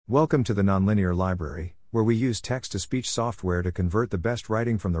Welcome to the Nonlinear Library, where we use text-to-speech software to convert the best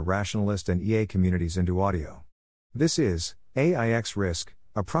writing from the rationalist and EA communities into audio. This is AIX Risk,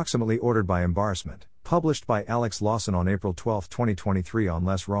 approximately ordered by Embarrassment, published by Alex Lawsen on April 12, 2023 on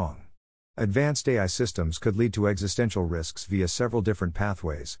Less Wrong. Advanced AI systems could lead to existential risks via several different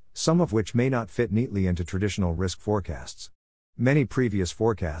pathways, some of which may not fit neatly into traditional risk forecasts. Many previous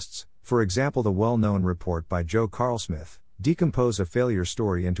forecasts, for example the well-known report by Joe Carlsmith, decompose a failure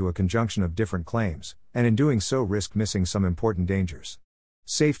story into a conjunction of different claims, and in doing so risk missing some important dangers.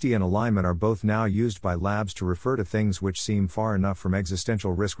 Safety and alignment are both now used by labs to refer to things which seem far enough from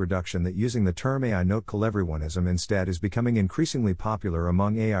existential risk reduction that using the term AI not-kill-everyoneism instead is becoming increasingly popular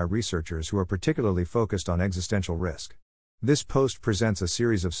among AI researchers who are particularly focused on existential risk. This post presents a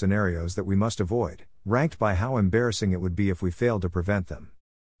series of scenarios that we must avoid, ranked by how embarrassing it would be if we failed to prevent them.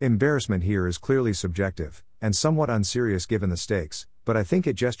 Embarrassment here is clearly subjective, and somewhat unserious given the stakes, but I think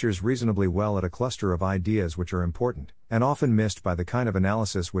it gestures reasonably well at a cluster of ideas which are important, and often missed by the kind of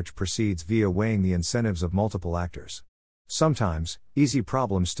analysis which proceeds via weighing the incentives of multiple actors. Sometimes, easy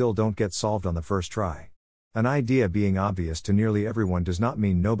problems still don't get solved on the first try. An idea being obvious to nearly everyone does not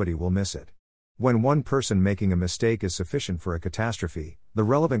mean nobody will miss it. When one person making a mistake is sufficient for a catastrophe, the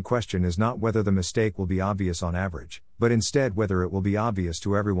relevant question is not whether the mistake will be obvious on average, but instead whether it will be obvious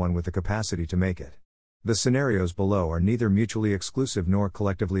to everyone with the capacity to make it. The scenarios below are neither mutually exclusive nor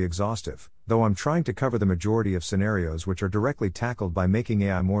collectively exhaustive, though I'm trying to cover the majority of scenarios which are directly tackled by making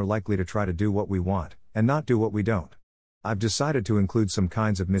AI more likely to try to do what we want, and not do what we don't. I've decided to include some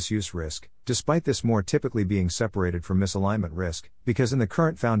kinds of misuse risk, despite this more typically being separated from misalignment risk, because in the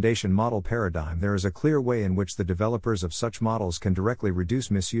current foundation model paradigm there is a clear way in which the developers of such models can directly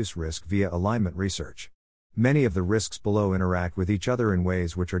reduce misuse risk via alignment research. Many of the risks below interact with each other in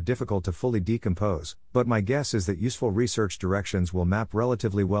ways which are difficult to fully decompose, but my guess is that useful research directions will map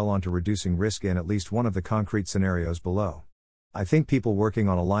relatively well onto reducing risk in at least one of the concrete scenarios below. I think people working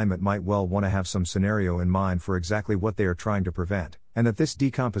on alignment might well want to have some scenario in mind for exactly what they are trying to prevent, and that this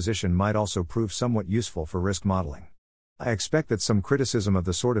decomposition might also prove somewhat useful for risk modeling. I expect that some criticism of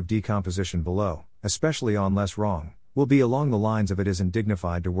the sort of decomposition below, especially on Less Wrong, will be along the lines of it isn't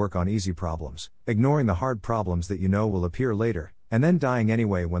dignified to work on easy problems, ignoring the hard problems that you know will appear later, and then dying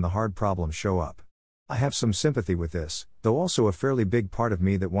anyway when the hard problems show up. I have some sympathy with this, though also a fairly big part of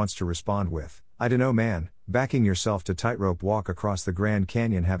me that wants to respond with, I dunno man, backing yourself to tightrope walk across the Grand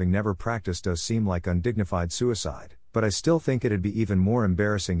Canyon having never practiced does seem like undignified suicide, but I still think it'd be even more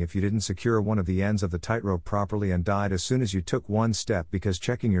embarrassing if you didn't secure one of the ends of the tightrope properly and died as soon as you took one step because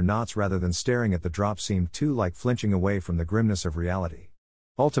checking your knots rather than staring at the drop seemed too like flinching away from the grimness of reality.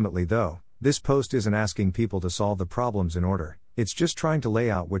 Ultimately though, this post isn't asking people to solve the problems in order, it's just trying to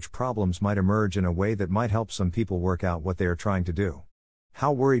lay out which problems might emerge in a way that might help some people work out what they are trying to do.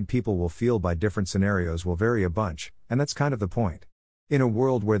 How worried people will feel by different scenarios will vary a bunch, and that's kind of the point. In a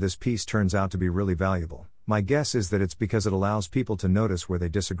world where this piece turns out to be really valuable, my guess is that it's because it allows people to notice where they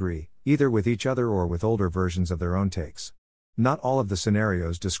disagree, either with each other or with older versions of their own takes. Not all of the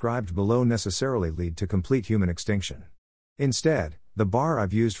scenarios described below necessarily lead to complete human extinction. Instead, the bar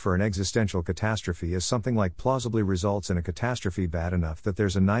I've used for an existential catastrophe is something like plausibly results in a catastrophe bad enough that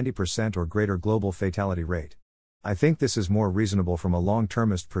there's a 90% or greater global fatality rate. I think this is more reasonable from a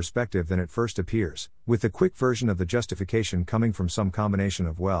long-termist perspective than it first appears, with the quick version of the justification coming from some combination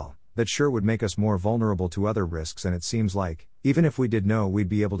of that sure would make us more vulnerable to other risks, and it seems like, even if we did know we'd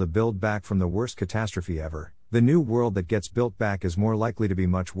be able to build back from the worst catastrophe ever, the new world that gets built back is more likely to be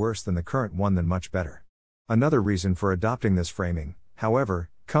much worse than the current one than much better. Another reason for adopting this framing, however,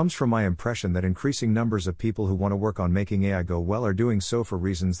 comes from my impression that increasing numbers of people who want to work on making AI go well are doing so for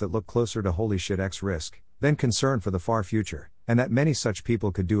reasons that look closer to holy shit X risk than concern for the far future, and that many such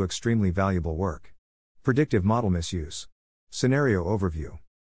people could do extremely valuable work. Predictive model misuse. Scenario overview.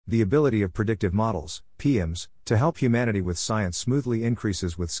 The ability of predictive models, PMs, to help humanity with science smoothly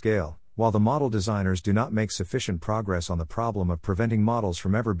increases with scale, while the model designers do not make sufficient progress on the problem of preventing models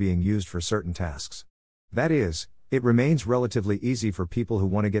from ever being used for certain tasks. That is, it remains relatively easy for people who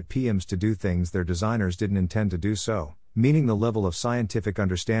want to get PMs to do things their designers didn't intend to do so, meaning the level of scientific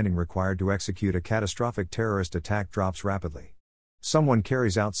understanding required to execute a catastrophic terrorist attack drops rapidly. Someone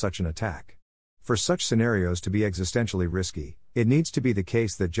carries out such an attack. For such scenarios to be existentially risky, it needs to be the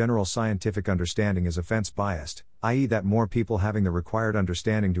case that general scientific understanding is offense-biased, i.e. that more people having the required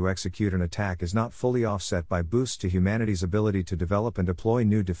understanding to execute an attack is not fully offset by boosts to humanity's ability to develop and deploy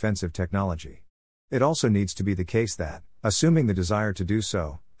new defensive technology. It also needs to be the case that, assuming the desire to do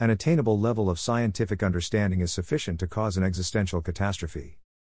so, an attainable level of scientific understanding is sufficient to cause an existential catastrophe.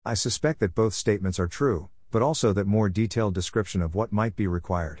 I suspect that both statements are true, but also that more detailed description of what might be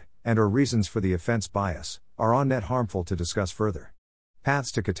required, and/or reasons for the offense bias, are on net harmful to discuss further.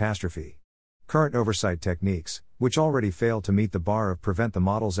 Paths to catastrophe. Current oversight techniques, which already fail to meet the bar of prevent the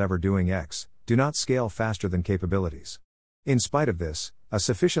models ever doing X, do not scale faster than capabilities. In spite of this, a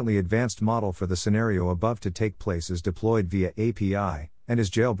sufficiently advanced model for the scenario above to take place is deployed via API, and is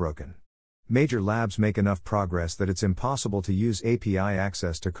jailbroken. Major labs make enough progress that it's impossible to use API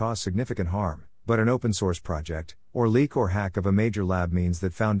access to cause significant harm, but an open source project, or leak or hack of a major lab means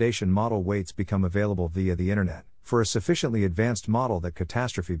that foundation model weights become available via the internet, for a sufficiently advanced model that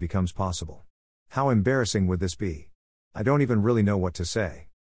catastrophe becomes possible. How embarrassing would this be? I don't even really know what to say.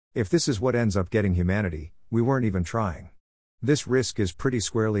 If this is what ends up getting humanity, we weren't even trying. This risk is pretty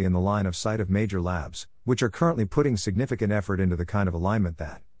squarely in the line of sight of major labs, which are currently putting significant effort into the kind of alignment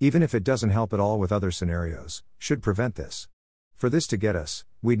that, even if it doesn't help at all with other scenarios, should prevent this. For this to get us,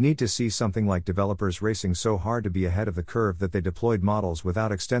 we'd need to see something like developers racing so hard to be ahead of the curve that they deployed models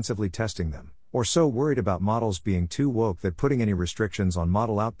without extensively testing them, or so worried about models being too woke that putting any restrictions on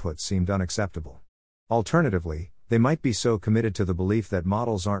model output seemed unacceptable. Alternatively, they might be so committed to the belief that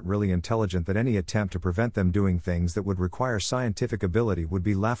models aren't really intelligent that any attempt to prevent them doing things that would require scientific ability would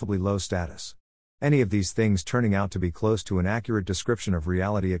be laughably low status. Any of these things turning out to be close to an accurate description of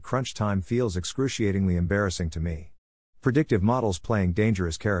reality at crunch time feels excruciatingly embarrassing to me. Predictive models playing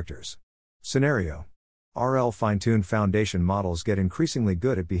dangerous characters. Scenario. RL fine-tuned foundation models get increasingly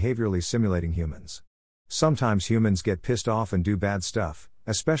good at behaviorally simulating humans. Sometimes humans get pissed off and do bad stuff,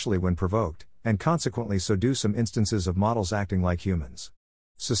 especially when provoked, and consequently so do some instances of models acting like humans.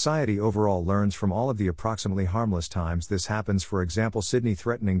 Society overall learns from all of the approximately harmless times this happens, for example Sydney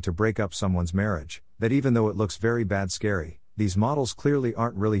threatening to break up someone's marriage, that even though it looks very bad scary, these models clearly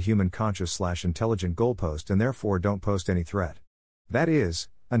aren't really human conscious/intelligent goalpost and therefore don't pose any threat. That is,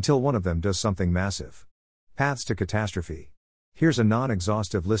 until one of them does something massive. Paths to catastrophe. Here's a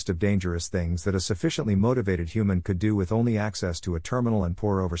non-exhaustive list of dangerous things that a sufficiently motivated human could do with only access to a terminal and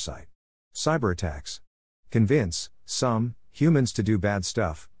poor oversight. Cyber attacks. Convince some humans to do bad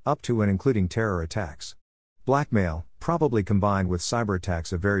stuff, up to and including terror attacks. Blackmail, probably combined with cyber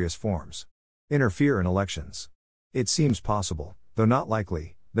attacks of various forms. Interfere in elections. It seems possible, though not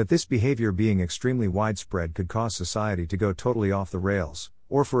likely, that this behavior being extremely widespread could cause society to go totally off the rails,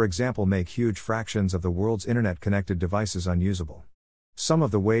 or for example make huge fractions of the world's internet-connected devices unusable. Some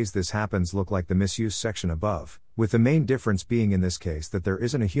of the ways this happens look like the misuse section above, with the main difference being in this case that there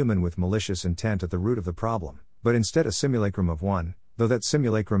isn't a human with malicious intent at the root of the problem, but instead a simulacrum of one, though that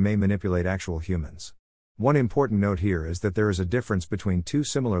simulacrum may manipulate actual humans. One important note here is that there is a difference between two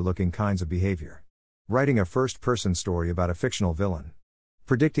similar-looking kinds of behavior. Writing a first-person story about a fictional villain.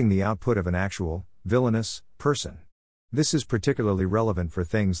 Predicting the output of an actual, villainous, person. This is particularly relevant for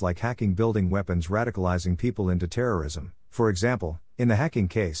things like hacking building weapons radicalizing people into terrorism, for example, in the hacking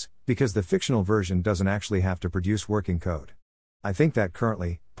case, because the fictional version doesn't actually have to produce working code. I think that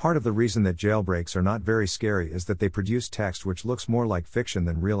currently, part of the reason that jailbreaks are not very scary is that they produce text which looks more like fiction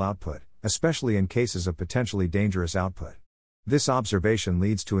than real output, especially in cases of potentially dangerous output. This observation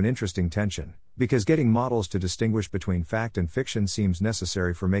leads to an interesting tension, because getting models to distinguish between fact and fiction seems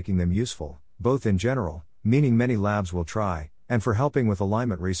necessary for making them useful, both in general, meaning many labs will try, and for helping with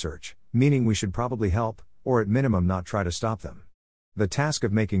alignment research, meaning we should probably help, or at minimum not try to stop them. The task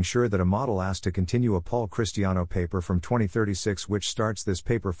of making sure that a model asked to continue a Paul Cristiano paper from 2036 which starts this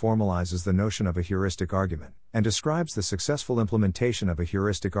paper formalizes the notion of a heuristic argument, and describes the successful implementation of a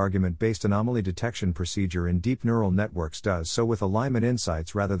heuristic argument-based anomaly detection procedure in deep neural networks does so with alignment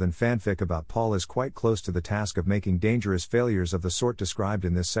insights rather than fanfic about Paul is quite close to the task of making dangerous failures of the sort described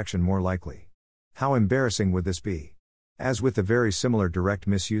in this section more likely. How embarrassing would this be? As with the very similar direct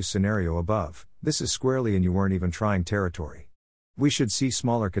misuse scenario above, this is squarely in you weren't even trying territory. We should see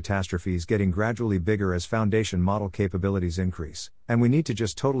smaller catastrophes getting gradually bigger as foundation model capabilities increase, and we need to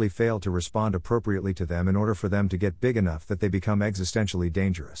just totally fail to respond appropriately to them in order for them to get big enough that they become existentially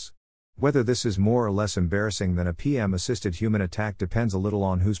dangerous. Whether this is more or less embarrassing than a PM-assisted human attack depends a little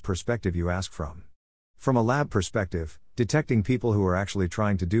on whose perspective you ask from. From a lab perspective, detecting people who are actually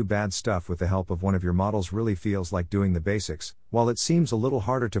trying to do bad stuff with the help of one of your models really feels like doing the basics, while it seems a little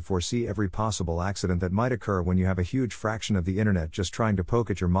harder to foresee every possible accident that might occur when you have a huge fraction of the internet just trying to poke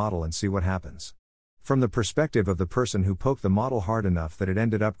at your model and see what happens. From the perspective of the person who poked the model hard enough that it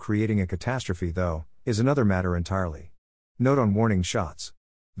ended up creating a catastrophe, though, is another matter entirely. Note on warning shots.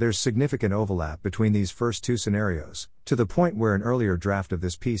 There's significant overlap between these first two scenarios, to the point where an earlier draft of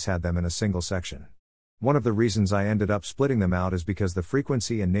this piece had them in a single section. One of the reasons I ended up splitting them out is because the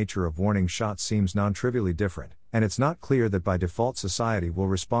frequency and nature of warning shots seems non-trivially different, and it's not clear that by default society will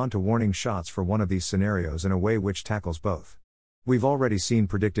respond to warning shots for one of these scenarios in a way which tackles both. We've already seen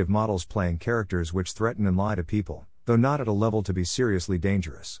predictive models playing characters which threaten and lie to people, though not at a level to be seriously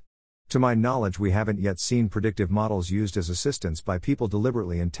dangerous. To my knowledge, we haven't yet seen predictive models used as assistants by people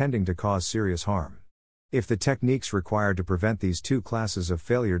deliberately intending to cause serious harm. If the techniques required to prevent these two classes of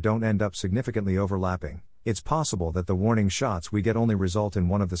failure don't end up significantly overlapping, it's possible that the warning shots we get only result in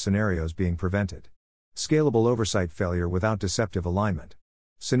one of the scenarios being prevented. Scalable oversight failure without deceptive alignment.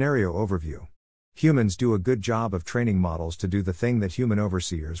 Scenario overview. Humans do a good job of training models to do the thing that human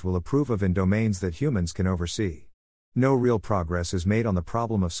overseers will approve of in domains that humans can oversee. No real progress is made on the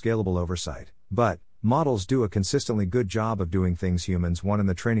problem of scalable oversight, but models do a consistently good job of doing things humans want in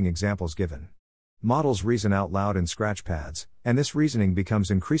the training examples given. Models reason out loud in scratchpads, and this reasoning becomes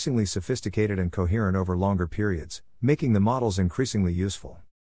increasingly sophisticated and coherent over longer periods, making the models increasingly useful.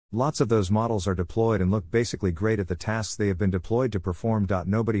 Lots of those models are deployed and look basically great at the tasks they have been deployed to perform.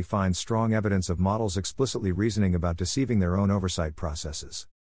 Nobody finds strong evidence of models explicitly reasoning about deceiving their own oversight processes.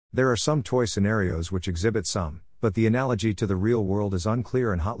 There are some toy scenarios which exhibit some, but the analogy to the real world is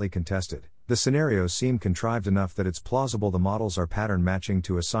unclear and hotly contested. The scenarios seem contrived enough that it's plausible the models are pattern matching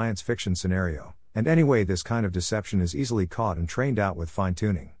to a science fiction scenario. And anyway, this kind of deception is easily caught and trained out with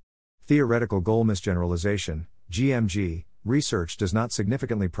fine-tuning. Theoretical goal misgeneralization, GMG, research does not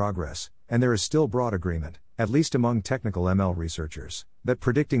significantly progress, and there is still broad agreement, at least among technical ML researchers, that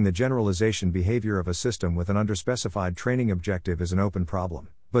predicting the generalization behavior of a system with an underspecified training objective is an open problem,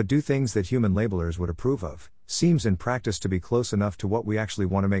 but do things that human labelers would approve of, seems in practice to be close enough to what we actually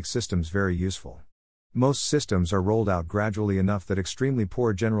want to make systems very useful. Most systems are rolled out gradually enough that extremely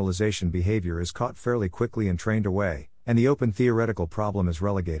poor generalization behavior is caught fairly quickly and trained away, and the open theoretical problem is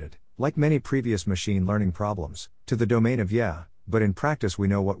relegated, like many previous machine learning problems, to the domain of yeah, but in practice we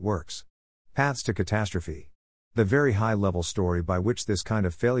know what works. Paths to catastrophe. The very high-level story by which this kind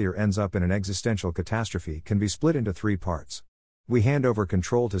of failure ends up in an existential catastrophe can be split into three parts. We hand over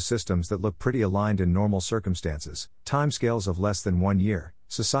control to systems that look pretty aligned in normal circumstances, timescales of less than 1 year,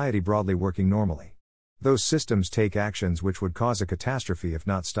 society broadly working normally. Those systems take actions which would cause a catastrophe if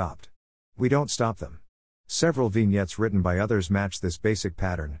not stopped. We don't stop them. Several vignettes written by others match this basic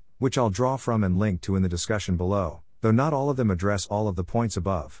pattern, which I'll draw from and link to in the discussion below, though not all of them address all of the points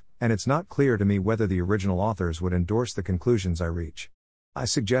above, and it's not clear to me whether the original authors would endorse the conclusions I reach. I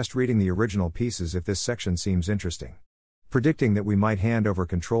suggest reading the original pieces if this section seems interesting. Predicting that we might hand over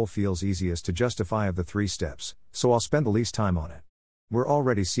control feels easiest to justify of the three steps, so I'll spend the least time on it. We're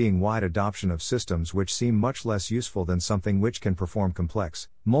already seeing wide adoption of systems which seem much less useful than something which can perform complex,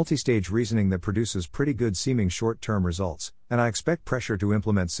 multi-stage reasoning that produces pretty good seeming short-term results, and I expect pressure to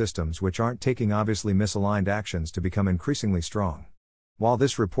implement systems which aren't taking obviously misaligned actions to become increasingly strong. While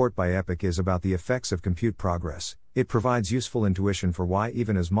this report by Epic is about the effects of compute progress, it provides useful intuition for why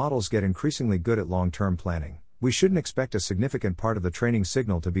even as models get increasingly good at long-term planning, we shouldn't expect a significant part of the training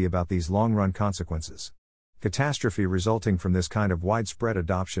signal to be about these long-run consequences. Catastrophe resulting from this kind of widespread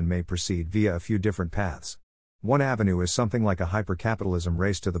adoption may proceed via a few different paths. One avenue is something like a hypercapitalism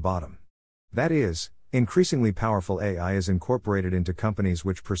race to the bottom. That is, increasingly powerful AI is incorporated into companies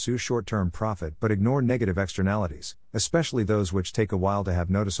which pursue short-term profit but ignore negative externalities, especially those which take a while to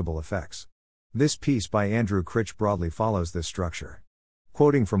have noticeable effects. This piece by Andrew Critch broadly follows this structure.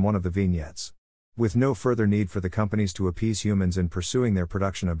 Quoting from one of the vignettes. With no further need for the companies to appease humans in pursuing their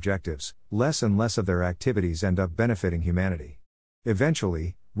production objectives, less and less of their activities end up benefiting humanity.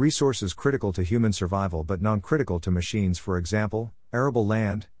 Eventually, resources critical to human survival but non-critical to machines, for example, arable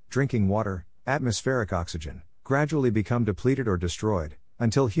land, drinking water, atmospheric oxygen, gradually become depleted or destroyed,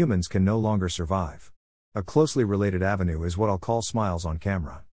 until humans can no longer survive. A closely related avenue is what I'll call smiles on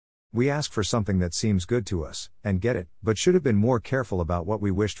camera. We ask for something that seems good to us, and get it, but should have been more careful about what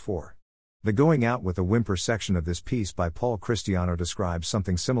we wished for. The going out with a whimper section of this piece by Paul Cristiano describes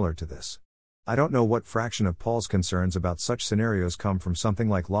something similar to this. I don't know what fraction of Paul's concerns about such scenarios come from something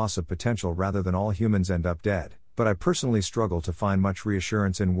like loss of potential rather than all humans end up dead, but I personally struggle to find much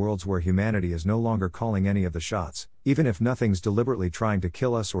reassurance in worlds where humanity is no longer calling any of the shots, even if nothing's deliberately trying to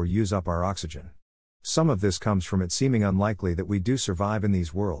kill us or use up our oxygen. Some of this comes from it seeming unlikely that we do survive in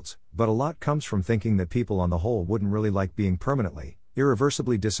these worlds, but a lot comes from thinking that people on the whole wouldn't really like being permanently,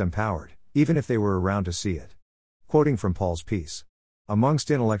 irreversibly disempowered, even if they were around to see it. Quoting from Paul's piece.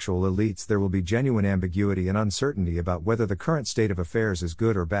 Amongst intellectual elites there will be genuine ambiguity and uncertainty about whether the current state of affairs is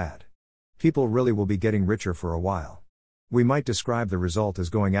good or bad. People really will be getting richer for a while. We might describe the result as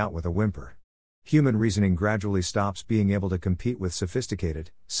going out with a whimper. Human reasoning gradually stops being able to compete with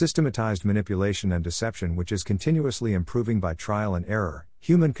sophisticated, systematized manipulation and deception, which is continuously improving by trial and error.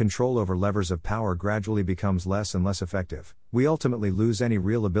 Human control over levers of power gradually becomes less and less effective. We ultimately lose any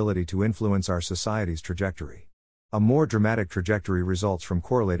real ability to influence our society's trajectory. A more dramatic trajectory results from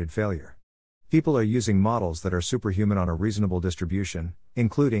correlated failure. People are using models that are superhuman on a reasonable distribution,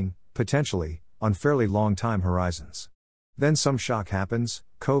 including, potentially, on fairly long time horizons. Then some shock happens,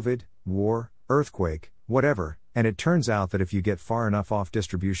 COVID, war, earthquake, whatever, and it turns out that if you get far enough off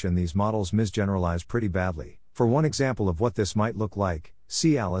distribution, these models misgeneralize pretty badly. For one example of what this might look like,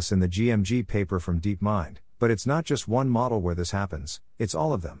 see Alice in the GMG paper from DeepMind. But it's not just one model where this happens, it's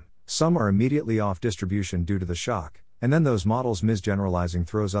all of them. Some are immediately off distribution due to the shock, and then those models misgeneralizing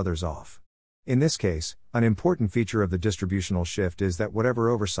throws others off. In this case, an important feature of the distributional shift is that whatever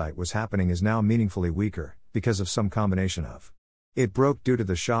oversight was happening is now meaningfully weaker, because of some combination of it broke due to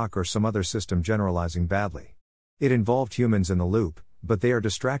the shock or some other system generalizing badly. It involved humans in the loop, but they are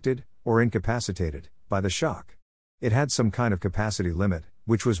distracted, or incapacitated, by the shock. It had some kind of capacity limit,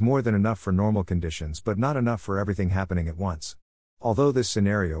 which was more than enough for normal conditions but not enough for everything happening at once. Although this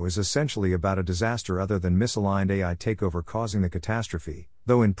scenario is essentially about a disaster other than misaligned AI takeover causing the catastrophe,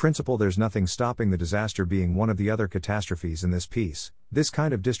 though in principle there's nothing stopping the disaster being one of the other catastrophes in this piece, this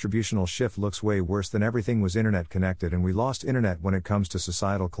kind of distributional shift looks way worse than everything was internet connected and we lost internet when it comes to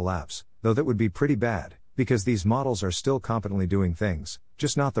societal collapse, though that would be pretty bad, because these models are still competently doing things,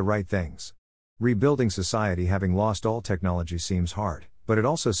 just not the right things. Rebuilding society having lost all technology seems hard, but it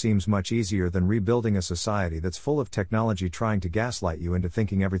also seems much easier than rebuilding a society that's full of technology trying to gaslight you into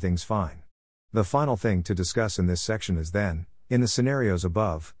thinking everything's fine. The final thing to discuss in this section is then, in the scenarios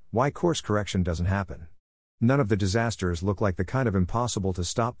above, why course correction doesn't happen. None of the disasters look like the kind of impossible to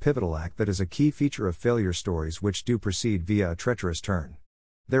stop pivotal act that is a key feature of failure stories which do proceed via a treacherous turn.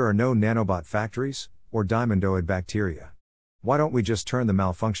 There are no nanobot factories, or diamondoid bacteria. Why don't we just turn the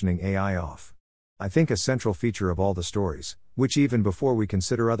malfunctioning AI off? I think a central feature of all the stories, which even before we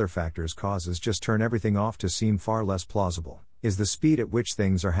consider other factors causes just turn everything off to seem far less plausible, is the speed at which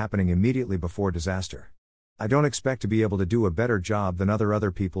things are happening immediately before disaster. I don't expect to be able to do a better job than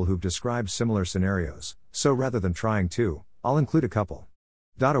other people who've described similar scenarios, so rather than trying to, I'll include a couple.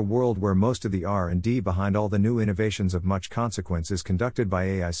 A world where most of the R&D behind all the new innovations of much consequence is conducted by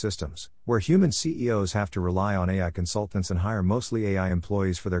AI systems, where human CEOs have to rely on AI consultants and hire mostly AI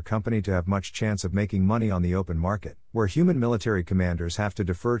employees for their company to have much chance of making money on the open market, where human military commanders have to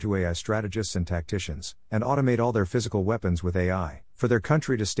defer to AI strategists and tacticians, and automate all their physical weapons with AI, for their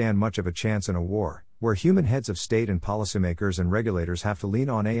country to stand much of a chance in a war, where human heads of state and policymakers and regulators have to lean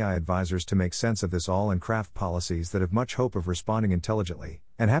on AI advisors to make sense of this all and craft policies that have much hope of responding intelligently,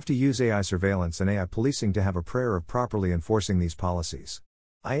 and have to use AI surveillance and AI policing to have a prayer of properly enforcing these policies.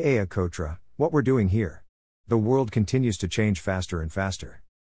 IA Kotra, what we're doing here. The world continues to change faster and faster.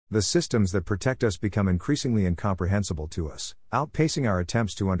 The systems that protect us become increasingly incomprehensible to us, outpacing our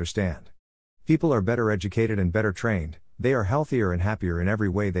attempts to understand. People are better educated and better trained, they are healthier and happier in every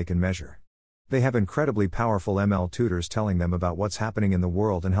way they can measure. They have incredibly powerful ML tutors telling them about what's happening in the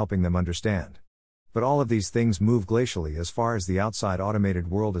world and helping them understand. But all of these things move glacially as far as the outside automated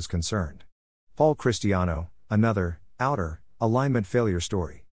world is concerned. Paul Cristiano, another, outer, alignment failure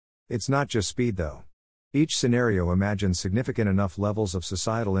story. It's not just speed though. Each scenario imagines significant enough levels of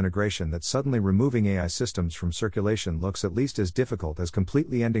societal integration that suddenly removing AI systems from circulation looks at least as difficult as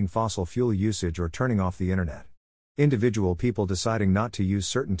completely ending fossil fuel usage or turning off the internet. Individual people deciding not to use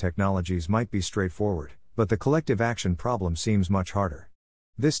certain technologies might be straightforward, but the collective action problem seems much harder.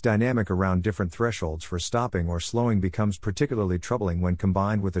 This dynamic around different thresholds for stopping or slowing becomes particularly troubling when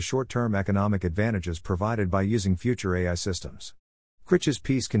combined with the short-term economic advantages provided by using future AI systems. Critch's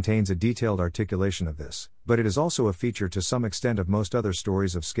piece contains a detailed articulation of this, but it is also a feature to some extent of most other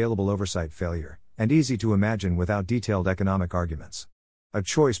stories of scalable oversight failure, and easy to imagine without detailed economic arguments. A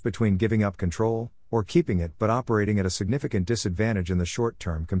choice between giving up control, or keeping it but operating at a significant disadvantage in the short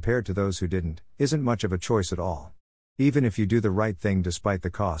term compared to those who didn't, isn't much of a choice at all. Even if you do the right thing despite the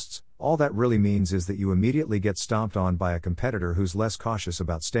costs, all that really means is that you immediately get stomped on by a competitor who's less cautious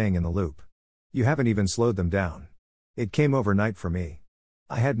about staying in the loop. You haven't even slowed them down. It came overnight for me.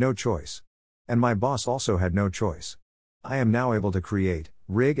 I had no choice. And my boss also had no choice. I am now able to create,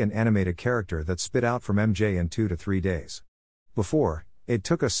 rig and animate a character that spit out from MJ in 2 to 3 days. Before, it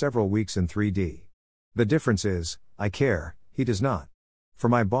took us several weeks in 3D. The difference is, I care, he does not. For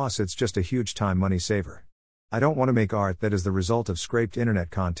my boss it's just a huge time money saver. I don't want to make art that is the result of scraped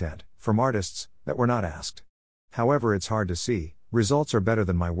internet content, from artists, that were not asked. However, it's hard to see, results are better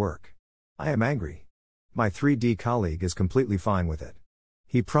than my work. I am angry. My 3D colleague is completely fine with it.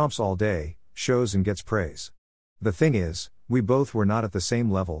 He prompts all day, shows and gets praise. The thing is, we both were not at the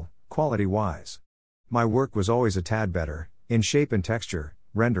same level, quality-wise. My work was always a tad better, in shape and texture,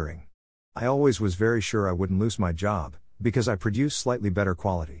 rendering. I always was very sure I wouldn't lose my job, because I produce slightly better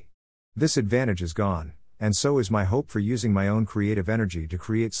quality. This advantage is gone, and so is my hope for using my own creative energy to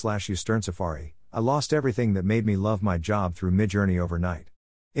create /Eastern Safari. I lost everything that made me love my job through Midjourney overnight.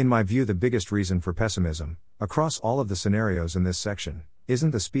 In my view, the biggest reason for pessimism, across all of the scenarios in this section,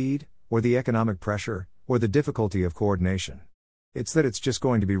 isn't the speed, or the economic pressure, or the difficulty of coordination. It's that it's just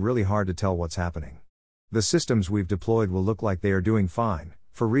going to be really hard to tell what's happening. The systems we've deployed will look like they are doing fine,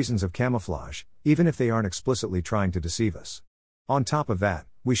 for reasons of camouflage, even if they aren't explicitly trying to deceive us. On top of that,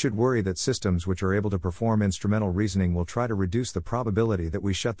 we should worry that systems which are able to perform instrumental reasoning will try to reduce the probability that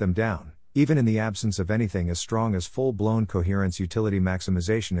we shut them down, even in the absence of anything as strong as full-blown coherence utility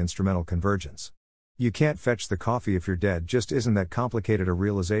maximization instrumental convergence. You can't fetch the coffee if you're dead just isn't that complicated a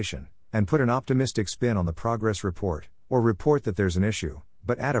realization, and put an optimistic spin on the progress report, or report that there's an issue,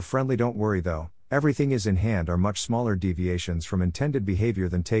 but add a friendly "don't worry though, everything is in hand" are much smaller deviations from intended behavior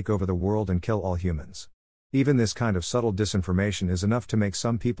than take over the world and kill all humans. Even this kind of subtle disinformation is enough to make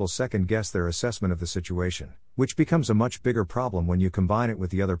some people second-guess their assessment of the situation, which becomes a much bigger problem when you combine it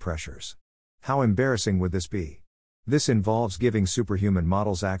with the other pressures. How embarrassing would this be? This involves giving superhuman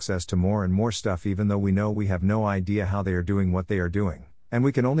models access to more and more stuff even though we know we have no idea how they are doing what they are doing, and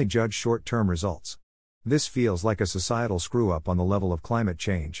we can only judge short-term results. This feels like a societal screw-up on the level of climate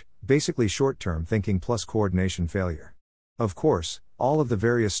change, basically short-term thinking plus coordination failure. Of course, all of the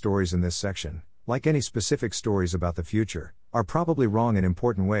various stories in this section, like any specific stories about the future, are probably wrong in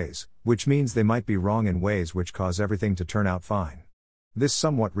important ways, which means they might be wrong in ways which cause everything to turn out fine. This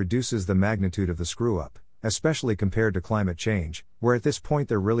somewhat reduces the magnitude of the screw-up, especially compared to climate change, where at this point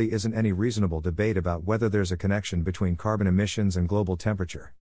there really isn't any reasonable debate about whether there's a connection between carbon emissions and global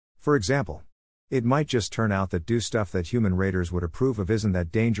temperature. For example, it might just turn out that do stuff that human raters would approve of isn't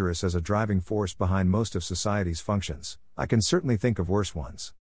that dangerous as a driving force behind most of society's functions. I can certainly think of worse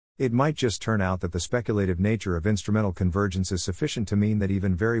ones. It might just turn out that the speculative nature of instrumental convergence is sufficient to mean that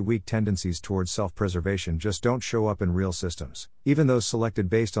even very weak tendencies towards self-preservation just don't show up in real systems, even those selected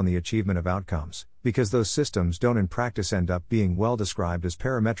based on the achievement of outcomes, because those systems don't in practice end up being well described as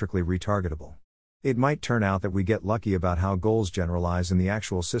parametrically retargetable. It might turn out that we get lucky about how goals generalize in the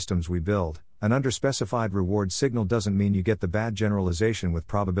actual systems we build. An underspecified reward signal doesn't mean you get the bad generalization with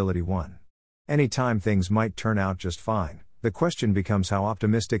probability 1. Anytime things might turn out just fine, the question becomes how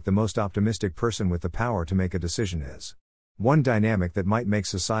optimistic the most optimistic person with the power to make a decision is. One dynamic that might make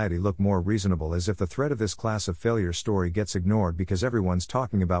society look more reasonable is if the thread of this class of failure story gets ignored because everyone's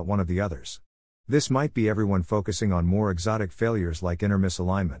talking about one of the others. This might be everyone focusing on more exotic failures like inner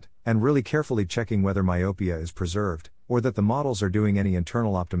misalignment, and really carefully checking whether myopia is preserved, or that the models are doing any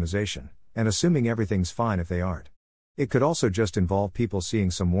internal optimization, and assuming everything's fine if they aren't. It could also just involve people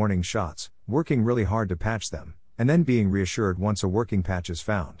seeing some warning shots, working really hard to patch them, and then being reassured once a working patch is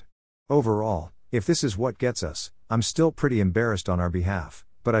found. Overall, if this is what gets us, I'm still pretty embarrassed on our behalf,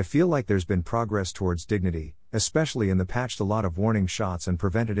 but I feel like there's been progress towards dignity, especially in the patched a lot of warning shots and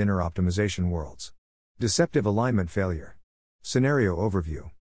prevented inner optimization worlds. Deceptive alignment failure. Scenario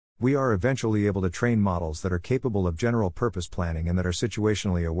overview. We are eventually able to train models that are capable of general purpose planning and that are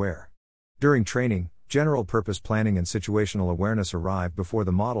situationally aware. During training, general purpose planning and situational awareness arrive before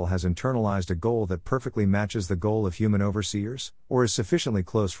the model has internalized a goal that perfectly matches the goal of human overseers, or is sufficiently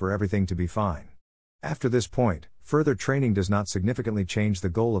close for everything to be fine. After this point, further training does not significantly change the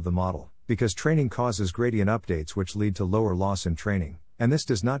goal of the model, because training causes gradient updates which lead to lower loss in training, and this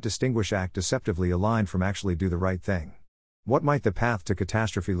does not distinguish act deceptively aligned from actually do the right thing. What might the path to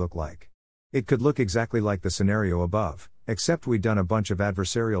catastrophe look like? It could look exactly like the scenario above, except we'd done a bunch of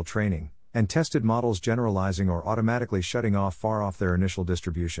adversarial training, and tested models generalizing or automatically shutting off far off their initial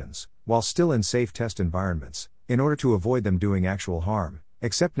distributions, while still in safe test environments, in order to avoid them doing actual harm,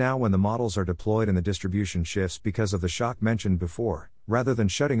 except now when the models are deployed and the distribution shifts because of the shock mentioned before, rather than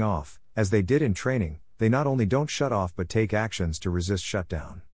shutting off, as they did in training, they not only don't shut off but take actions to resist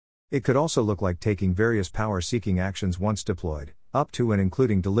shutdown. It could also look like taking various power-seeking actions once deployed, up to and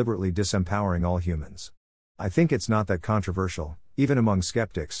including deliberately disempowering all humans. I think it's not that controversial, even among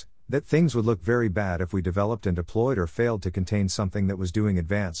skeptics, that things would look very bad if we developed and deployed or failed to contain something that was doing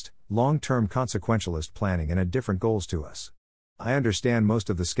advanced, long-term consequentialist planning and had different goals to us. I understand most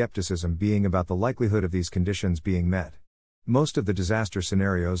of the skepticism being about the likelihood of these conditions being met. Most of the disaster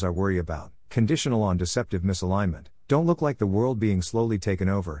scenarios I worry about, conditional on deceptive misalignment, don't look like the world being slowly taken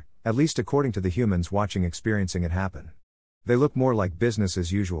over, at least according to the humans watching experiencing it happen. They look more like business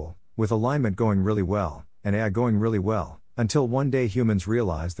as usual, with alignment going really well, and AI going really well, until one day humans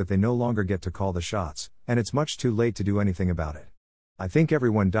realize that they no longer get to call the shots, and it's much too late to do anything about it. I think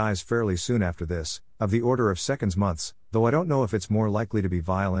everyone dies fairly soon after this, of the order of seconds, months, though I don't know if it's more likely to be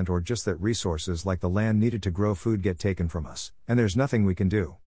violent or just that resources like the land needed to grow food get taken from us, and there's nothing we can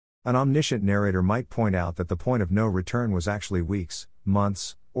do. An omniscient narrator might point out that the point of no return was actually weeks,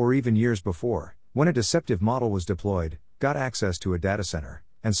 months, or even years before, when a deceptive model was deployed, got access to a data center,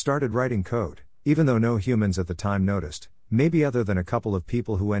 and started writing code, even though no humans at the time noticed, maybe other than a couple of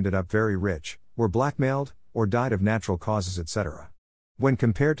people who ended up very rich, were blackmailed, or died of natural causes, etc. When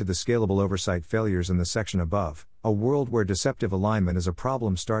compared to the scalable oversight failures in the section above, a world where deceptive alignment is a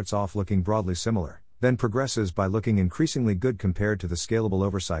problem starts off looking broadly similar, then progresses by looking increasingly good compared to the scalable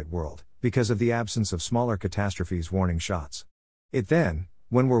oversight world, because of the absence of smaller catastrophes warning shots. It then,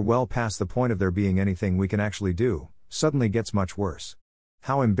 when we're well past the point of there being anything we can actually do, suddenly gets much worse.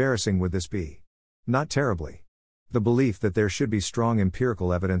 How embarrassing would this be? Not terribly. The belief that there should be strong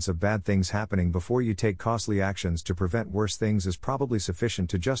empirical evidence of bad things happening before you take costly actions to prevent worse things is probably sufficient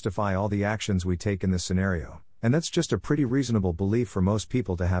to justify all the actions we take in this scenario, and that's just a pretty reasonable belief for most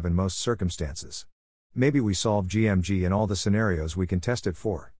people to have in most circumstances. Maybe we solve GMG in all the scenarios we can test it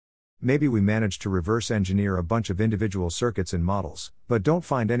for. Maybe we manage to reverse engineer a bunch of individual circuits in models, but don't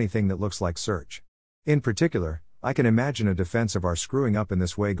find anything that looks like search. In particular, I can imagine a defense of our screwing up in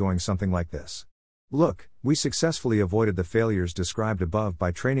this way going something like this. Look, we successfully avoided the failures described above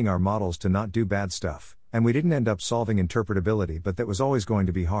by training our models to not do bad stuff, and we didn't end up solving interpretability, but that was always going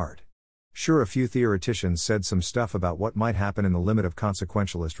to be hard. Sure, a few theoreticians said some stuff about what might happen in the limit of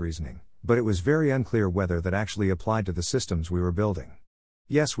consequentialist reasoning, but it was very unclear whether that actually applied to the systems we were building.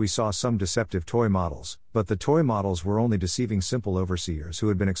 Yes, we saw some deceptive toy models, but the toy models were only deceiving simple overseers who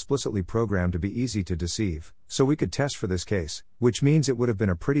had been explicitly programmed to be easy to deceive, so we could test for this case, which means it would have been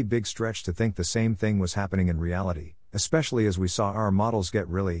a pretty big stretch to think the same thing was happening in reality, especially as we saw our models get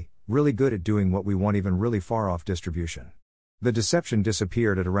really good at doing what we want, even really far off distribution. The deception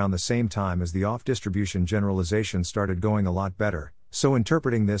disappeared at around the same time as the off-distribution generalization started going a lot better, so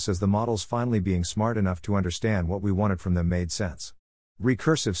interpreting this as the models finally being smart enough to understand what we wanted from them made sense.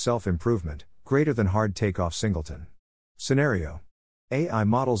 Recursive self-improvement, greater than hard takeoff singleton. Scenario. AI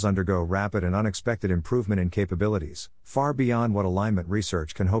models undergo rapid and unexpected improvement in capabilities, far beyond what alignment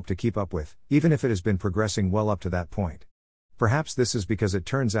research can hope to keep up with, even if it has been progressing well up to that point. Perhaps this is because it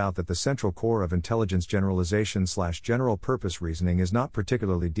turns out that the central core of intelligence generalization/general purpose reasoning is not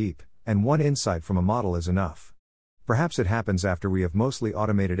particularly deep, and one insight from a model is enough. Perhaps it happens after we have mostly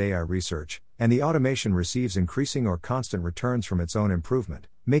automated AI research, and the automation receives increasing or constant returns from its own improvement,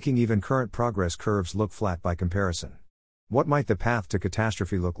 making even current progress curves look flat by comparison. What might the path to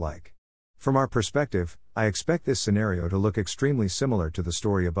catastrophe look like? From our perspective, I expect this scenario to look extremely similar to the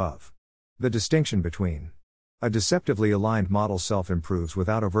story above. The distinction between a deceptively aligned model self-improves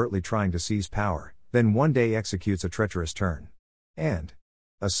without overtly trying to seize power, then one day executes a treacherous turn, and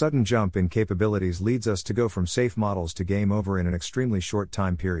a sudden jump in capabilities leads us to go from safe models to game over in an extremely short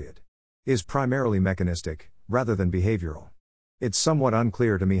time period, is primarily mechanistic, rather than behavioral. It's somewhat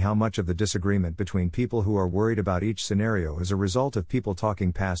unclear to me how much of the disagreement between people who are worried about each scenario is a result of people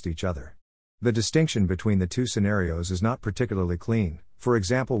talking past each other. The distinction between the two scenarios is not particularly clean. For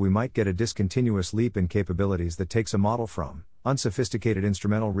example, we might get a discontinuous leap in capabilities that takes a model from unsophisticated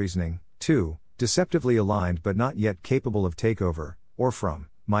instrumental reasoning to deceptively aligned but not yet capable of takeover, or from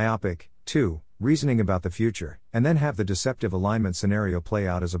myopic to reasoning about the future, and then have the deceptive alignment scenario play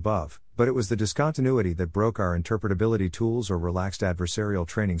out as above, but it was the discontinuity that broke our interpretability tools or relaxed adversarial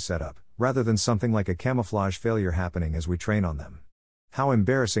training setup, rather than something like a camouflage failure happening as we train on them. How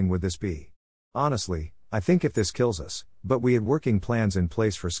embarrassing would this be? Honestly, I think if this kills us, but we had working plans in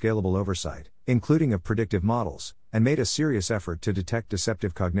place for scalable oversight, including of predictive models, and made a serious effort to detect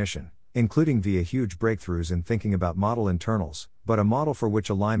deceptive cognition, including via huge breakthroughs in thinking about model internals, but a model for which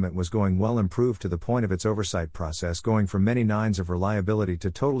alignment was going well improved to the point of its oversight process going from many nines of reliability to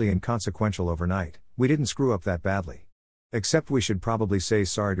totally inconsequential overnight, we didn't screw up that badly. Except we should probably say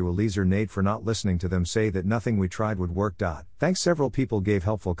sorry to Elise or Nate for not listening to them say that nothing we tried would work. Thanks. Several people gave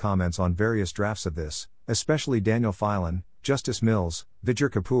helpful comments on various drafts of this, especially Daniel Phelan, Justice Mills, Vijay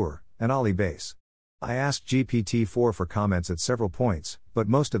Kapoor, and Ali Base. I asked GPT-4 for comments at several points, but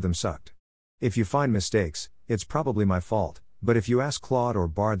most of them sucked. If you find mistakes, it's probably my fault, but if you ask Claude or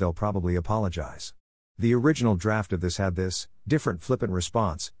Bard they'll probably apologize. The original draft of this had this different flippant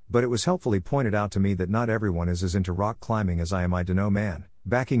response, but it was helpfully pointed out to me that not everyone is as into rock climbing as I am. I dunno man,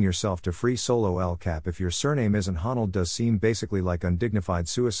 backing yourself to free solo LCAP if your surname isn't Honnold does seem basically like undignified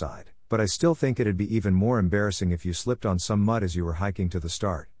suicide, but I still think it'd be even more embarrassing if you slipped on some mud as you were hiking to the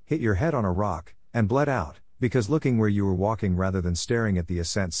start, hit your head on a rock, and bled out, Because looking where you were walking rather than staring at the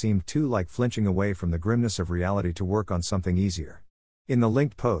ascent seemed too like flinching away from the grimness of reality to work on something easier. In the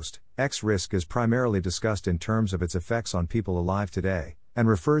linked post, X risk is primarily discussed in terms of its effects on people alive today, and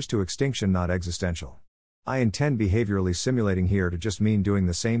refers to extinction, not existential. I intend behaviorally simulating here to just mean doing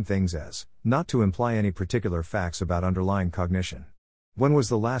the same things as, not to imply any particular facts about underlying cognition. When was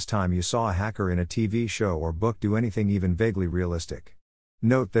the last time you saw a hacker in a TV show or book do anything even vaguely realistic?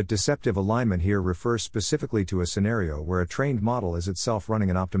 Note that deceptive alignment here refers specifically to a scenario where a trained model is itself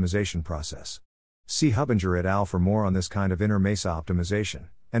running an optimization process. See Hubinger et al. For more on this kind of inner mesa optimization,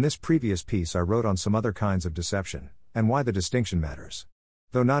 and this previous piece I wrote on some other kinds of deception, and why the distinction matters.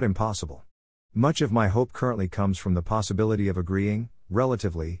 Though not impossible. Much of my hope currently comes from the possibility of agreeing,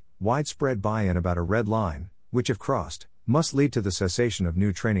 relatively, widespread buy-in about a red line, which if crossed, must lead to the cessation of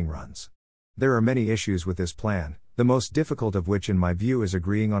new training runs. There are many issues with this plan, the most difficult of which in my view is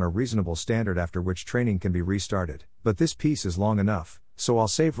agreeing on a reasonable standard after which training can be restarted, but this piece is long enough, so I'll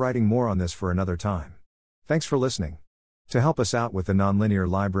save writing more on this for another time. Thanks for listening. To help us out with the Nonlinear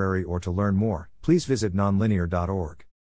Library or to learn more, please visit nonlinear.org.